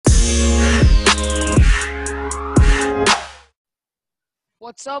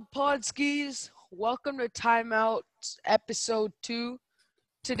What's up, Podskis? Welcome to Timeout episode 2.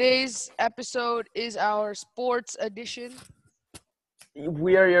 Today's episode is our sports edition.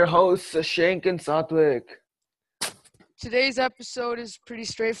 We are your hosts, Shank and Satwik. Today's episode is pretty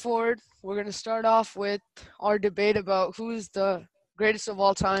straightforward. We're going to start off with our debate about who's the greatest of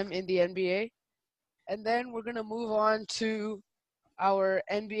all time in the NBA. And then we're going to move on to our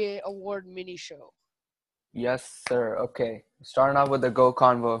NBA award mini show. Yes, sir. Okay. Starting off with the GO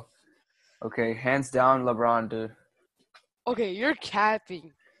convo. Okay, hands down LeBron, dude. Okay, you're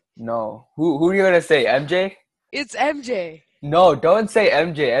capping. No. Who are you gonna say? MJ? It's MJ. No, don't say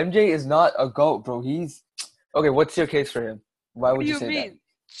MJ. MJ is not a GOAT, bro. Okay, what's your case for him? Why What would do you you say mean?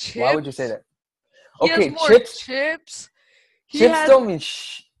 that? Why would you say that? He has Okay, more chips. chips. Chips don't mean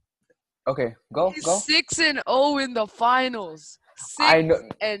Okay, go. He's 6-0 in the finals. I know.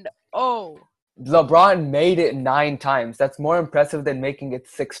 6-0. LeBron made it 9 times. That's more impressive than making it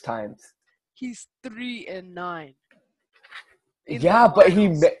 6 times. He's 3-9. Yeah, but he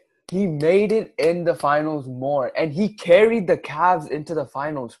made it in the finals more, and he carried the Cavs into the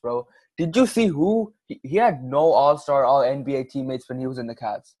finals, bro. Did you see who he had? No All-Star, All NBA teammates when he was in the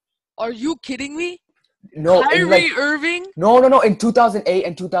Cavs. Are you kidding me? No, Kyrie Irving? No. In 2008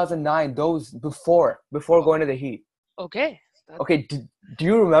 and 2009, those before going to the Heat. Okay. Okay, do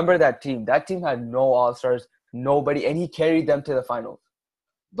you remember that team? That team had no All-Stars, nobody, and he carried them to the finals.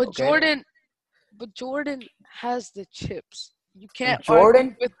 But okay? Jordan has the chips. You can't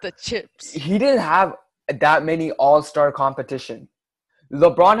Jordan argue with the chips. He didn't have that many All-Star competition.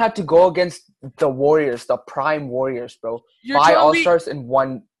 LeBron had to go against the Warriors, the prime Warriors, bro. 5 All-Stars in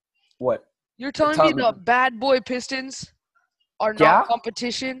one. What? You're telling me the bad boy Pistons are not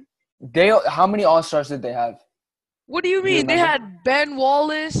competition? How many All-Stars did they have? What do you mean? They had Ben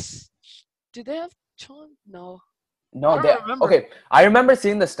Wallace. Did they have John? No. No, I don't remember. Okay, I remember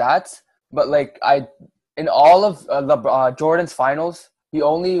seeing the stats, but in all of Jordan's finals, he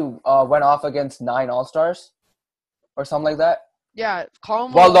only went off against 9 All-Stars or something like that. Yeah,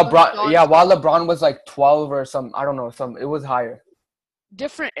 while LeBron was like 12 or some, I don't know, it was higher.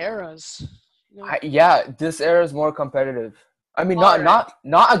 Different eras. This era is more competitive. I mean, not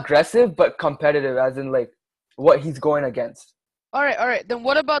aggressive, but competitive, as in like what he's going against. All right. Then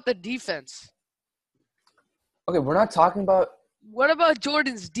what about the defense? Okay, we're not talking about. What about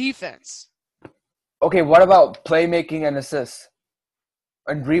Jordan's defense? Okay, what about playmaking and assists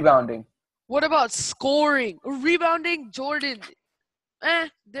and rebounding? What about scoring? Rebounding, Jordan.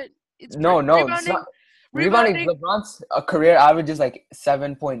 It's no. It's not. Rebounding, LeBron's career average is like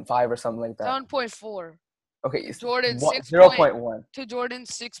 7.5 or something like that. 7.4. Okay, Jordan 0.1. To Jordan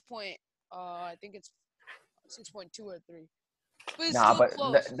 6. I think it's 6.2 or 3. But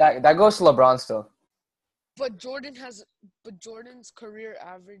that goes to LeBron still. But Jordan's career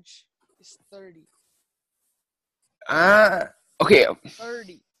average is 30. Okay.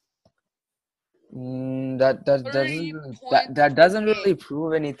 30. That doesn't really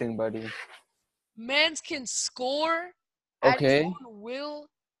prove anything, buddy. Mans can score. Okay. At his own will,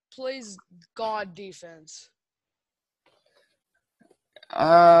 plays God defense.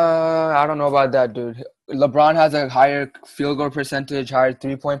 I don't know about that, dude. LeBron has a higher field goal percentage, higher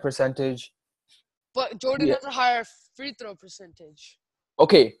 3-point percentage. But Jordan has a higher free throw percentage.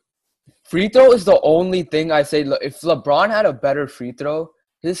 Okay. Free throw is the only thing I say. If LeBron had a better free throw,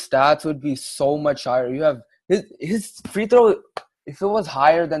 his stats would be so much higher. You have his free throw. If it was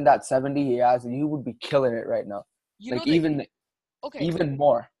higher than that 70 he has, he would be killing it right now. Even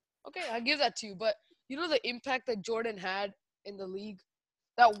more. Okay, I give that to you. But you know the impact that Jordan had in the league?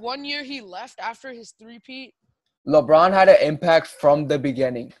 That 1 year he left after his three-peat? LeBron had an impact from the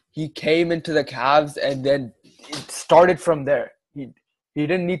beginning. He came into the Cavs and then it started from there. He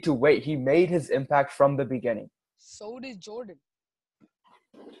didn't need to wait. He made his impact from the beginning. So did Jordan.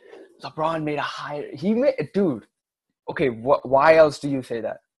 LeBron made a higher... Dude. Okay, why else do you say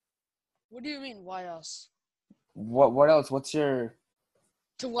that? What do you mean, why else? What else? What's your...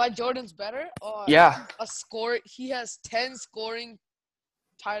 To why Jordan's better? Yeah. He has 10 scoring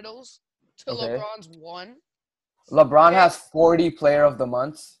titles to LeBron's 1. LeBron has 40 player of the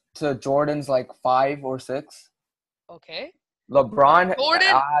months to Jordan's like 5 or 6. Okay. LeBron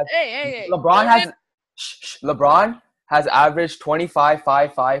has averaged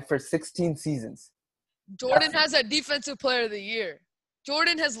 25-5-5 for 16 seasons. Jordan has a defensive player of the year.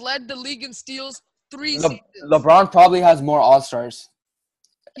 Jordan has led the league in steals 3 seasons. LeBron probably has more All-Stars.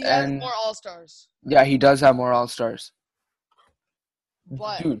 He has more All-Stars. Yeah, he does have more All-Stars.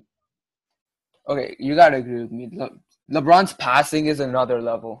 But dude, okay, you gotta agree with me. LeBron's passing is another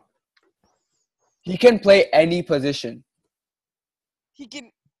level. He can play any position. He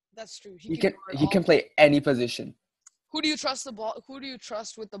can. That's true. He guard can all. play any position. Who do you trust the ball? Who do you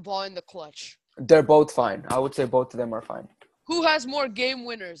trust with the ball in the clutch? They're both fine. I would say both of them are fine. Who has more game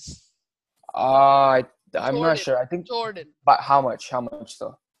winners? I'm not sure. I think, Jordan. but how much? How much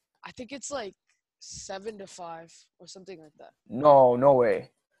though? I think it's like 7-5 or something like that. No, no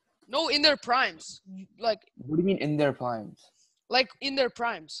way. No, in their primes. Like What do you mean in their primes? in their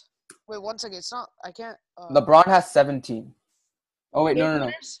primes. Wait, one second. It's not. I can't. LeBron has 17. Oh wait, game no.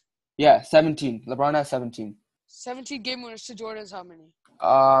 winners? Yeah, 17. LeBron has 17. 17 game winners to Jordan's how many?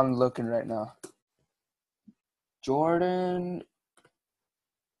 I'm looking right now. Jordan.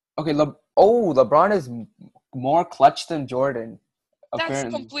 Okay, LeBron is more clutch than Jordan. That's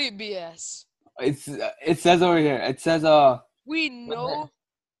Apparently, complete BS. it says over here. It says We know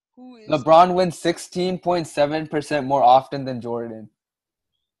who is LeBron wins 16.7% more often than Jordan.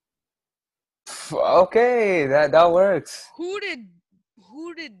 Okay, that works. Who did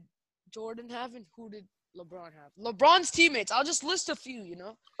Jordan have and who did LeBron have? LeBron's teammates. I'll just list a few.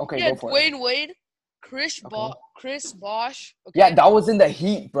 Okay, He had go for it. Dwayne Wade, Chris Bosh. Okay. Yeah, that was in the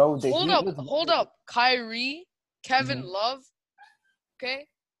Heat, bro. Hold up. Kyrie, Kevin Love. Okay.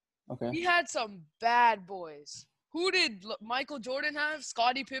 Okay. He had some bad boys. Who did Michael Jordan have?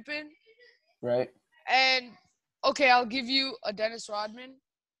 Scottie Pippen. Right. And okay, I'll give you a Dennis Rodman.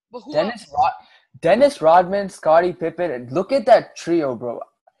 But who Dennis Rodman, Scottie Pippen. Look at that trio, bro.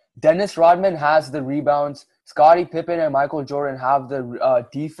 Dennis Rodman has the rebounds. Scottie Pippen and Michael Jordan have the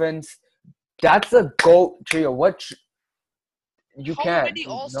defense. That's a GOAT trio. How many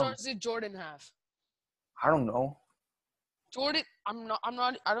All-Stars did Jordan have? I don't know. Jordan,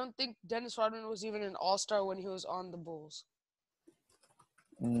 I don't think Dennis Rodman was even an All-Star when he was on the Bulls.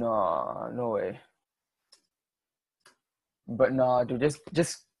 No way. But nah, dude,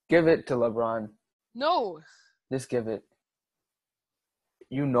 just give it to LeBron. No. Just give it.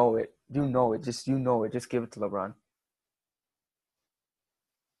 You know it. Just give it to LeBron.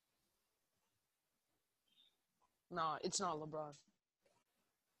 Nah, it's not LeBron.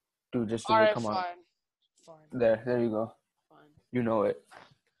 Dude, just do All it. right, Come on. Fine. There you go. Fine. You know it.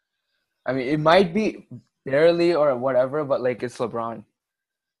 I mean, it might be barely or whatever, but like it's LeBron.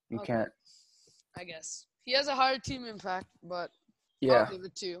 You can't. I guess he has a higher team impact, but yeah. I'll give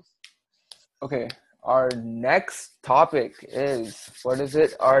it to you. Okay. Our next topic is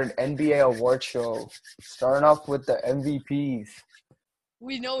our NBA award show. Starting off with the MVPs.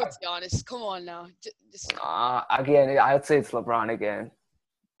 We know it's Giannis. Come on now. Again, I'd say it's LeBron again.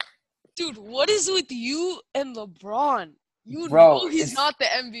 Dude, what is with you and LeBron? You Bro, know he's not the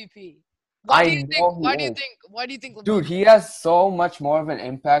MVP. Why do you think LeBron? Dude, he has so much more of an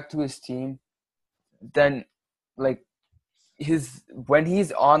impact to his team than like when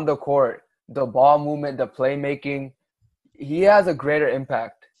he's on the court, the ball movement, the playmaking, he has a greater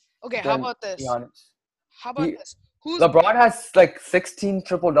impact. Okay, how about this? Giannis. This? LeBron has like 16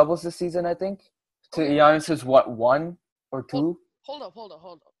 triple doubles this season, I think. To Giannis's 1 or 2? Hold up.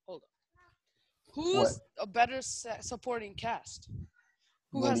 Who's a better supporting cast?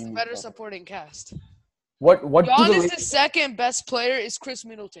 Who has the better supporting cast? What Giannis' second best player is Chris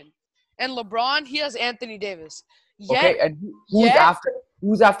Middleton. And LeBron, he has Anthony Davis. Okay, and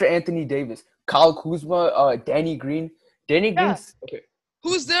who's after Anthony Davis? Kyle Kuzma, Danny Green. Danny Green's okay.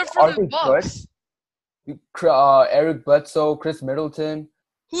 Who's there for the Bucks? Eric Bledsoe, Chris Middleton.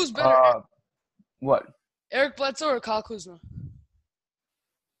 Who's better? What? Eric Bledsoe or Kyle Kuzma?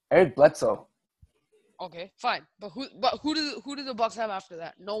 Eric Bledsoe. Okay, fine. But who do the Bucks have after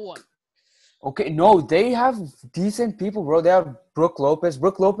that? No one. Okay, no, they have decent people, bro. They have Brook Lopez.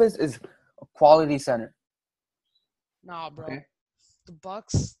 Brook Lopez is a quality center. Nah, bro. Okay. The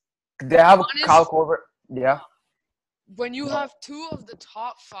Bucks. They have Kyle Korver. Yeah. When you have two of the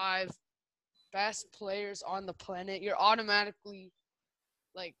top 5 best players on the planet, you're automatically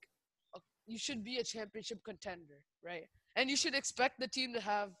you should be a championship contender, right? And you should expect the team to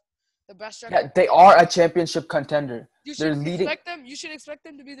have the best record. Yeah, they are a championship contender. You should expect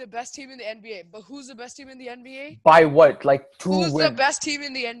them to be the best team in the NBA. But who's the best team in the NBA? By what? Like 2 wins. Who's the best team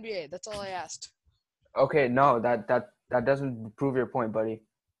in the NBA? That's all I asked. Okay, no, that doesn't prove your point, buddy.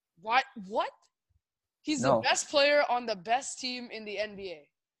 What? He's the best player on the best team in the NBA.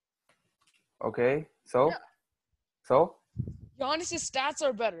 Okay, so? Yeah. So? Giannis' stats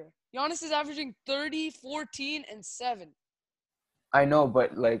are better. Giannis is averaging 30, 14, and 7. I know,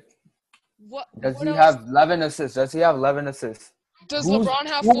 but what does he have 11 assists? Does LeBron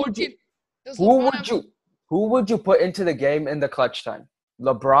have 14? Who would you put into the game in the clutch time?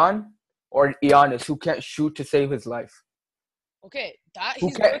 LeBron or Giannis, who can't shoot to save his life? Okay, that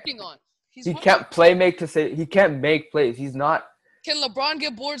he's working on. He can't make plays. He's not Can LeBron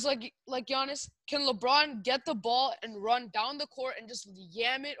get boards like Giannis? Can LeBron get the ball and run down the court and just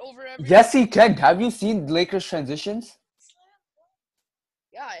yam it over everyone? Yes, he can. Have you seen Lakers transitions?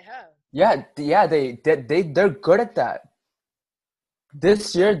 Yeah, I have. Yeah, they're good at that.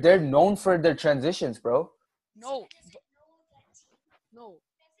 This year, they're known for their transitions, bro. No. No.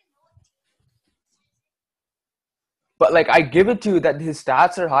 But like, I give it to you that his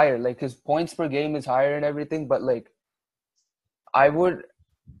stats are higher. Like, his points per game is higher and everything. But like, a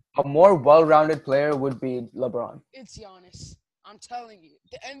more well-rounded player would be LeBron. It's Giannis. I'm telling you.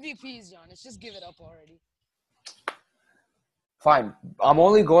 The MVP is Giannis. Just give it up already. Fine. I'm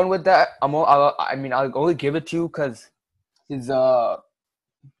only going with that. I'll only give it to you because he's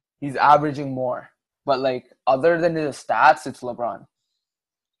averaging more. But like, other than his stats, it's LeBron.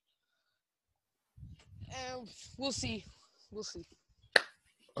 And we'll see. Okay,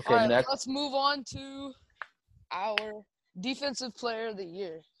 All right, next. let's move on to our defensive player of the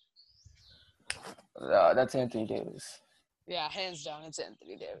year. That's Anthony Davis. Yeah, hands down, it's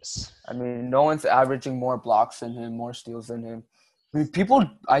Anthony Davis. I mean, no one's averaging more blocks than him, more steals than him. I mean,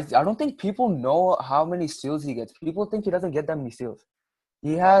 I don't think people know how many steals he gets. People think he doesn't get that many steals.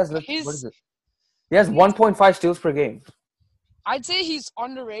 He has, what is it? He has 1.5 steals per game. I'd say he's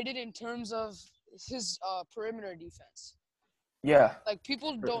underrated in terms of his perimeter defense. Yeah. Like,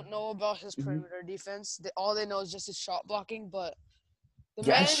 people don't know about his perimeter defense. All they know is just his shot blocking, but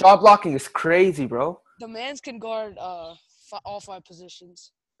his shot blocking is crazy, bro. The man's can guard all 5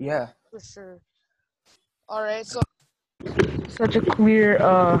 positions. Yeah. For sure. All right, so such a clear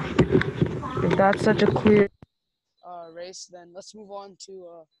if that's such a clear race, then let's move on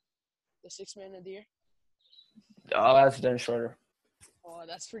to the 6th man of the year. Oh, that's Dennis Schroeder. Oh,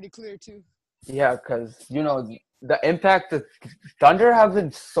 that's pretty clear too. Yeah, because the impact the Thunder have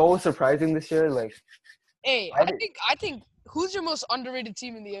been so surprising this year. Like, hey, I think who's your most underrated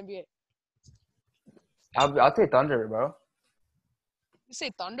team in the NBA? I'll say Thunder, bro. You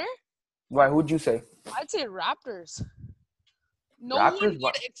say Thunder? Why? Who'd you say? I'd say Raptors. No Raptors, one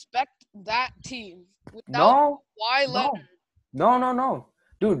would expect that team without Kawhi Leonard. No.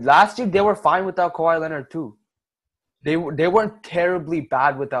 Dude, last year they were fine without Kawhi Leonard too. They weren't terribly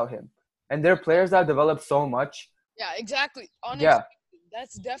bad without him. And their players have developed so much. Yeah, exactly. Yeah.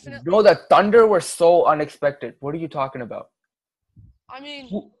 That's definitely. No, the Thunder were so unexpected. What are you talking about? I mean,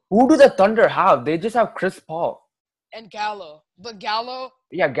 who do the Thunder have? They just have Chris Paul. And Gallo. But Gallo.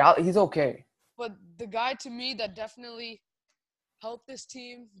 Yeah, he's okay. But the guy to me that definitely helped this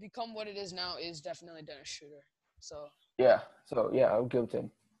team become what it is now is definitely Dennis Schroeder. So. Yeah, I'll give it to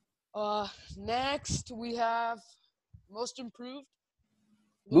him. Next we have most improved.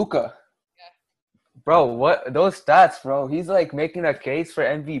 Luka. Yeah. Bro, what those stats, bro? He's like making a case for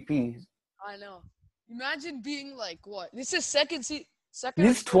MVP. I know. Imagine being like what? This is second.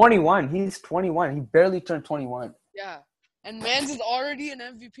 He's 21. He's 21. He barely turned 21. Yeah, and Mans is already an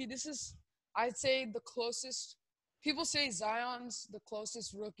MVP. This is, I'd say, the closest. People say Zion's the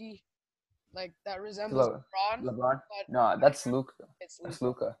closest rookie, like that resembles LeBron. No, that's Luka. That's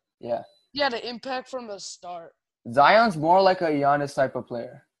Luka. Yeah. Yeah, the impact from the start. Zion's more like a Giannis type of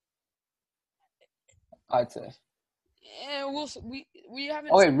player, I'd say. And we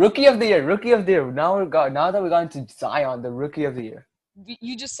haven't. Okay, rookie of the year. Now that we got into Zion, the rookie of the year.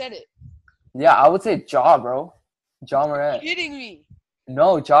 You just said it. Yeah, I would say Ja, bro. Ja Morant. You're kidding me?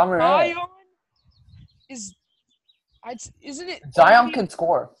 No, Ja Morant. Isn't it? Zion can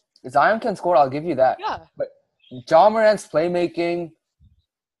score. I'll give you that. Yeah. But Ja Morant's playmaking.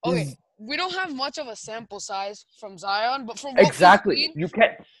 Okay, we don't have much of a sample size from Zion, but from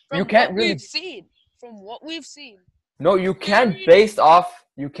what we've seen. No, you can't base off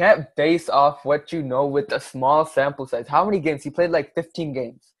what you know with a small sample size. How many games? He played like 15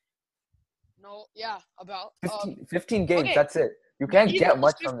 games. No, yeah, about 15 games, okay. That's it. You can't get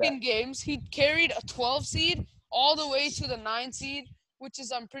much from that. 15 games, he carried a 12 seed all the way to the 9 seed, which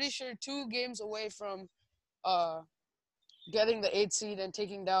is, I'm pretty sure, 2 games away from getting the 8 seed and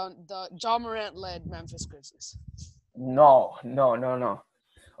taking down the Ja Morant-led Memphis Grizzlies. No.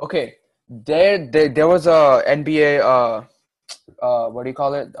 Okay, there was a NBA what do you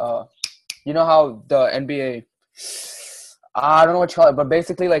call it? You know how the NBA, I don't know what you call it, but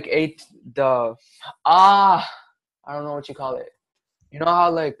basically like I don't know what you call it. You know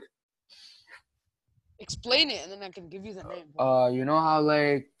how like. Explain it, and then I can give you the name. You know how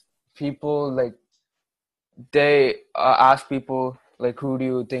like people like they ask people like who do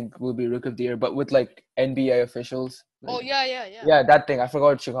you think will be Rookie of the Year, but with like NBA officials. Like, yeah. Yeah, that thing. I forgot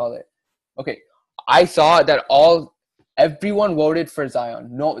what you call it. Okay, I saw that everyone voted for Zion.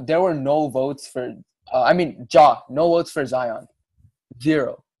 No, there were no votes for. Ja. No votes for Zion.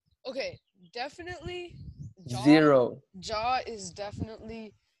 Zero. Okay, definitely. Zero. Ja is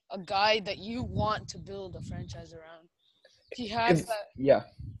definitely a guy that you want to build a franchise around. He has that. Yeah,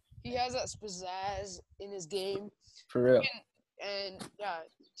 He has that pizzazz in his game, for real. and yeah,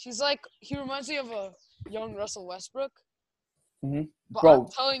 he reminds me of a young Russell Westbrook. Hmm. But I'm Bro,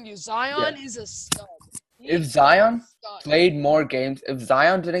 telling you, yeah. Zion is a stud. He If is Zion a stud. played more games, if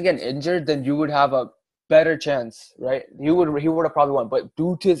Zion didn't get injured, then you would have a better chance, right? He would have probably won, but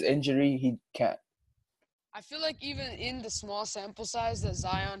due to his injury, he can't. I feel like even in the small sample size that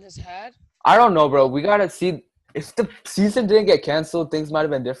Zion has had, I don't know, bro. We gotta see if the season didn't get canceled, things might have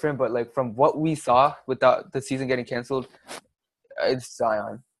been different. But like from what we saw without the season getting canceled, it's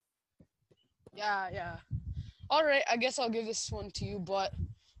Zion. yeah. All right, I guess I'll give this one to you, but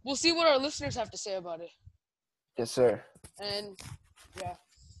we'll see what our listeners have to say about it. Yes, sir. And yeah,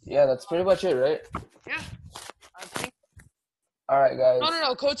 Yeah, that's pretty much it, right? yeah, I think. All right, guys.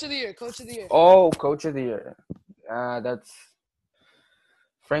 No, Coach of the year, Coach of the year. Oh, coach of the year. That's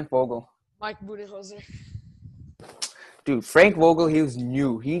Frank Vogel. Mike Budenholzer. Dude, Frank Vogel, he was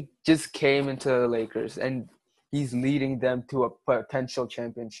new. He just came into the Lakers, and he's leading them to a potential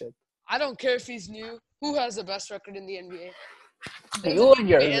championship. I don't care if he's new. Who has the best record in the NBA? You and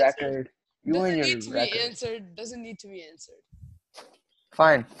your record. Doesn't need to be answered. Doesn't need to be answered.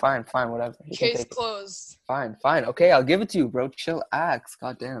 Fine, whatever. You can Case take it. closed. Fine. Okay, I'll give it to you, bro. Chill, axe.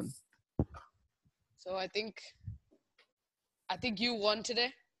 Goddamn. So I think you won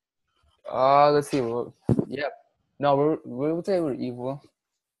today. Let's see. Yeah. No, we'll say we're equal.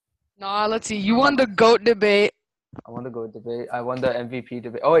 Nah, let's see. You won the GOAT debate. I won the GOAT debate. I won the MVP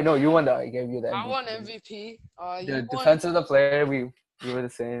debate. Oh wait, no, you won that. I gave you the MVP. I won MVP. The defense of the player, we were the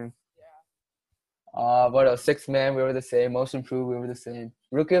same. Yeah. But a sixth man, we were the same. Most improved, we were the same.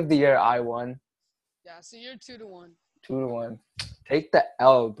 Rookie of the year, I won. Yeah, so you're 2-1. 2-1. Take the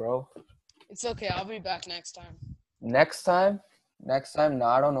L, bro. It's okay. I'll be back next time. Next time? No,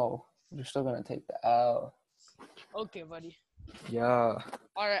 I don't know. You're still gonna take the L. Okay, buddy. Yeah.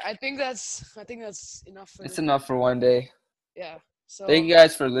 All right. I think that's enough for. It's enough for one day. Yeah. So. Thank you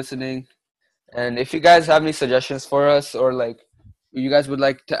guys for listening. And if you guys have any suggestions for us, or like you guys would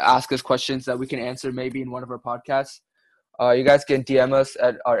like to ask us questions that we can answer maybe in one of our podcasts, you guys can DM us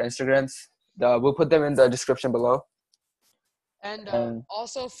at our Instagrams. We'll put them in the description below. And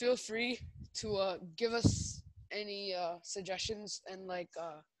also feel free to give us any suggestions and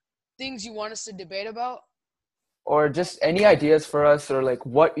things you want us to debate about. Or just any ideas for us, or like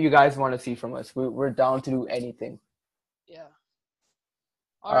what you guys want to see from us. We're down to do anything. Yeah.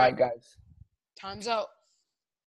 All right, guys. Time's out.